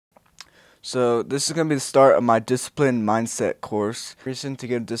So this is going to be the start of my discipline mindset course. The reason to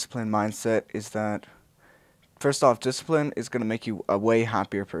get a discipline mindset is that first off, discipline is going to make you a way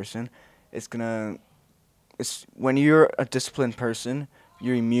happier person. It's when you're a disciplined person,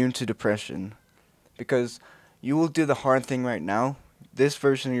 you're immune to depression because you will do the hard thing right now. This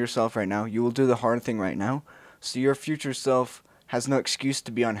version of yourself right now, you will do the hard thing right now. So your future self has no excuse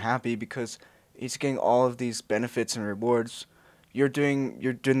to be unhappy because it's getting all of these benefits and rewards. You're doing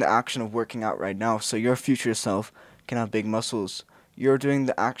the action of working out right now, so your future self can have big muscles. You're doing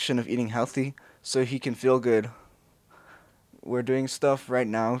the action of eating healthy so he can feel good. We're doing stuff right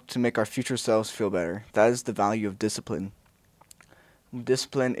now to make our future selves feel better. That is the value of discipline.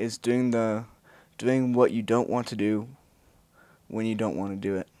 Discipline is doing what you don't want to do when you don't want to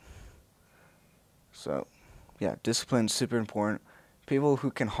do it. So, yeah, discipline is super important. People who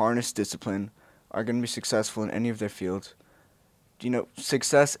can harness discipline are going to be successful in any of their fields.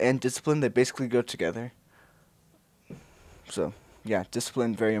 Success and discipline, they basically go together. So, yeah,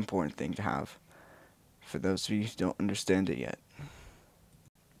 discipline, very important thing to have for those of you who don't understand it yet.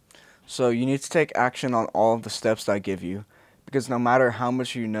 So, you need to take action on all of the steps that I give you because no matter how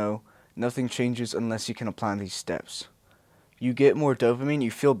much you know, nothing changes unless you can apply these steps. You get more dopamine,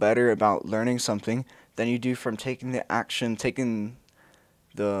 you feel better about learning something than you do from taking the actions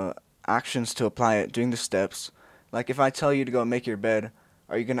to apply it, doing the steps. Like if I tell you to go make your bed,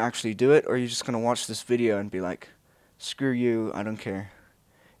 are you going to actually do it or are you just going to watch this video and be like, screw you, I don't care.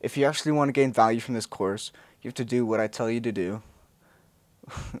 If you actually want to gain value from this course, you have to do what I tell you to do.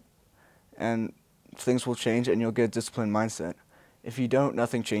 And things will change and you'll get a disciplined mindset. If you don't,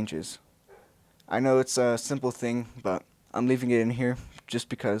 nothing changes. I know it's a simple thing, but I'm leaving it in here just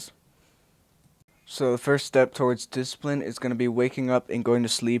because. So the first step towards discipline is going to be waking up and going to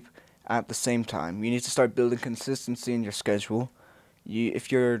sleep at the same time. You need to start building consistency in your schedule.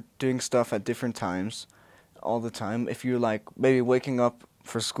 If you're doing stuff at different times all the time, if you're like maybe waking up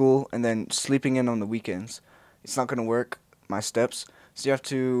for school and then sleeping in on the weekends, it's not going to work, my steps. So you have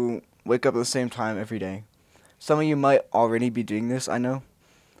to wake up at the same time every day. Some of you might already be doing this, I know.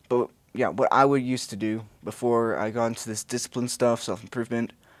 But yeah, what I would used to do before I got into this discipline stuff,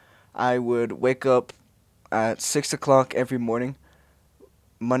 self-improvement, I would wake up at 6 o'clock every morning,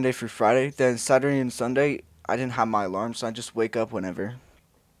 Monday through Friday. Then Saturday and Sunday, I didn't have my alarm, so I just wake up whenever.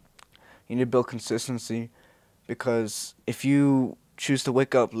 You need to build consistency because if you choose to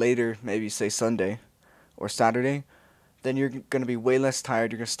wake up later, maybe say Sunday or Saturday, then you're going to be way less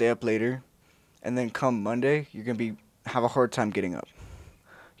tired, you're going to stay up later, and then come Monday, you're going to have a hard time getting up.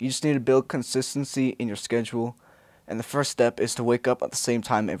 You just need to build consistency in your schedule, and the first step is to wake up at the same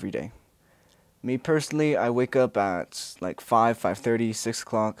time every day. Me personally, I wake up at like 5, 5:30, 6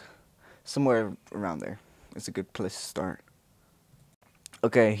 o'clock, somewhere around there. It's a good place to start.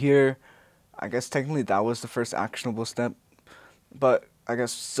 Okay, here, I guess technically that was the first actionable step, but I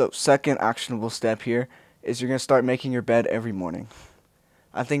guess so. Second actionable step here is you're going to start making your bed every morning.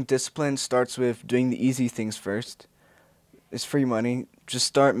 I think discipline starts with doing the easy things first. It's free money. Just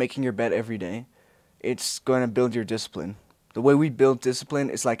start making your bed every day. It's going to build your discipline. The way we build discipline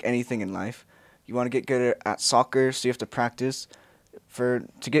is like anything in life. You want to get good at soccer, so you have to practice. To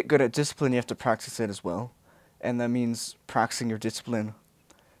get good at discipline, you have to practice it as well. And that means practicing your discipline.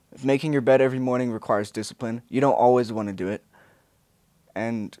 Making your bed every morning requires discipline. You don't always want to do it.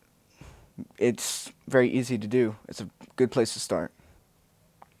 And it's very easy to do. It's a good place to start.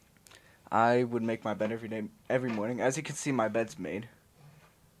 I would make my bed every morning. As you can see, my bed's made.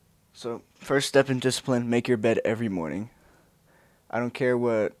 So, first step in discipline, make your bed every morning. I don't care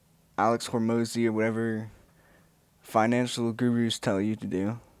what Alex Hormozy or whatever financial gurus tell you to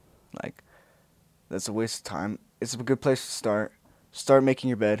do. Like, that's a waste of time. It's a good place to start. Start making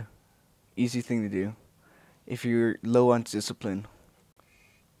your bed. Easy thing to do if you're low on discipline.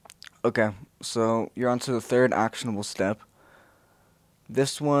 Okay, so you're on to the third actionable step.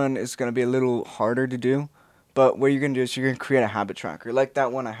 This one is going to be a little harder to do, but what you're going to do is you're going to create a habit tracker, like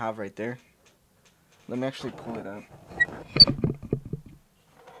that one I have right there. Let me actually pull it up.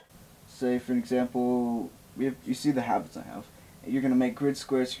 Say, for example, you see the habits I have. You're going to make grid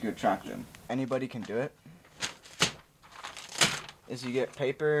squares, you're going to track them. Anybody can do it. Is you get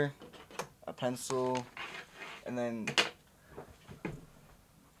paper, a pencil, and then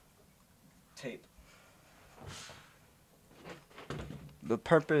tape. The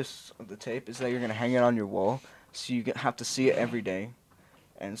purpose of the tape is that you're going to hang it on your wall, so you have to see it every day,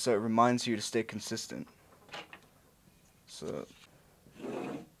 and so it reminds you to stay consistent. So,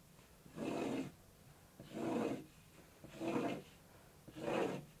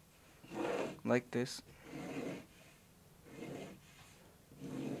 like this.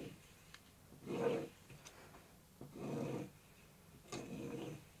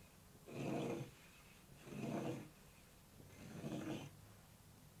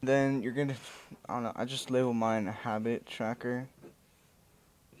 then you're gonna, I don't know, I just label mine a habit tracker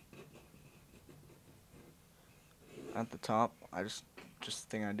at the top. Just the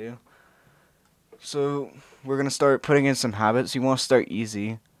thing I do. So we're gonna start putting in some habits. You want to start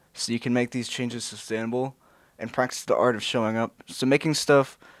easy, so you can make these changes sustainable, and practice the art of showing up. So making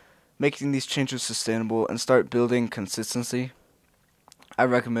these changes sustainable, and start building consistency. I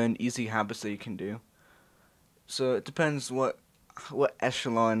recommend easy habits that you can do. So it depends what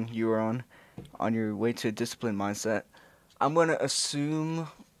echelon you are on your way to a disciplined mindset. I'm gonna assume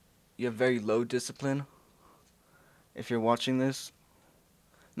you have very low discipline if you're watching this.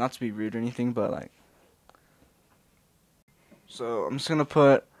 Not to be rude or anything, but like. So I'm just gonna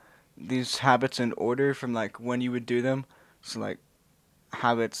put these habits in order from like when you would do them. So like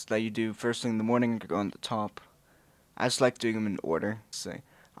habits that you do first thing in the morning go on the top. I just like doing them in order. Say,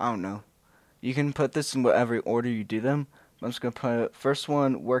 I don't know. You can put this in whatever order you do them. I'm just gonna put first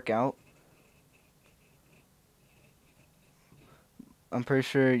one, workout. I'm pretty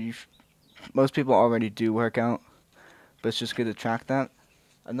sure most people already do workout, but it's just good to track that.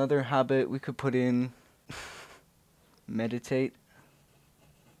 Another habit we could put in, meditate.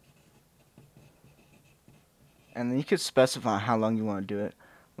 And then you could specify how long you want to do it.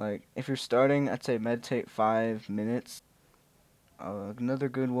 Like, if you're starting, I'd say meditate 5 minutes. Another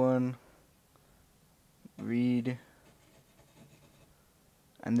good one, read.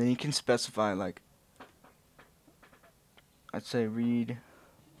 And then you can specify, like, I'd say read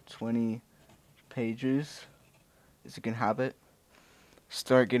 20 pages is a good habit.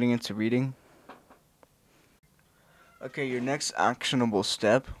 Start getting into reading. Okay, your next actionable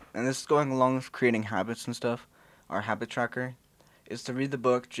step, and this is going along with creating habits and stuff, our habit tracker, is to read the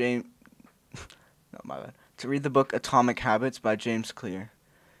book to read the book Atomic Habits by James Clear.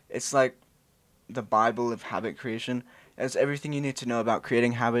 It's like the Bible of habit creation. It has everything you need to know about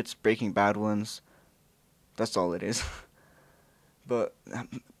creating habits, breaking bad ones. That's all it is. But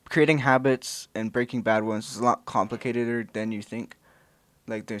creating habits and breaking bad ones is a lot complicated than you think.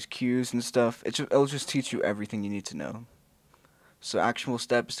 Like there's cues and stuff. It'll just teach you everything you need to know. So actionable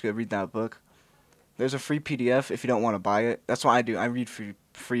step is to go read that book. There's a free PDF if you don't want to buy it. That's what I do. I read free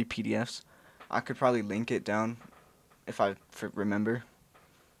PDFs. I could probably link it down if I remember.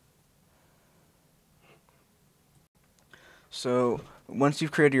 So once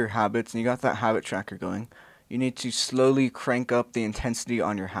you've created your habits and you got that habit tracker going, you need to slowly crank up the intensity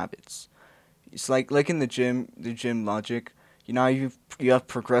on your habits. It's like in the gym logic. You know, you have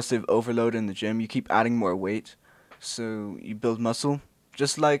progressive overload in the gym. You keep adding more weight, so you build muscle.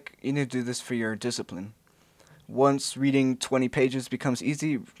 Just like you need to do this for your discipline. Once reading 20 pages becomes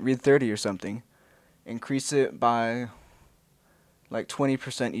easy, read 30 or something. Increase it by like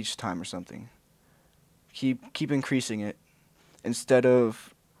 20% each time or something. Keep increasing it. Instead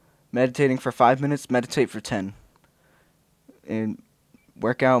of meditating for 5 minutes, meditate for 10. And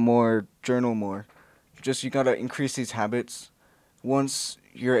work out more, journal more. Just you gotta increase these habits. Once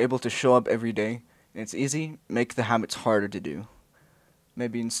you're able to show up every day and it's easy, make the habits harder to do.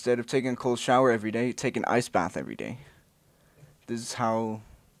 Maybe instead of taking a cold shower every day, take an ice bath every day. This is how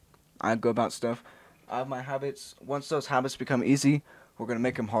I go about stuff. I have my habits. Once those habits become easy, we're going to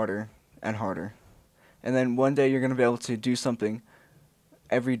make them harder and harder. And then one day you're going to be able to do something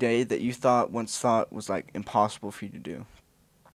every day that you once thought was like impossible for you to do.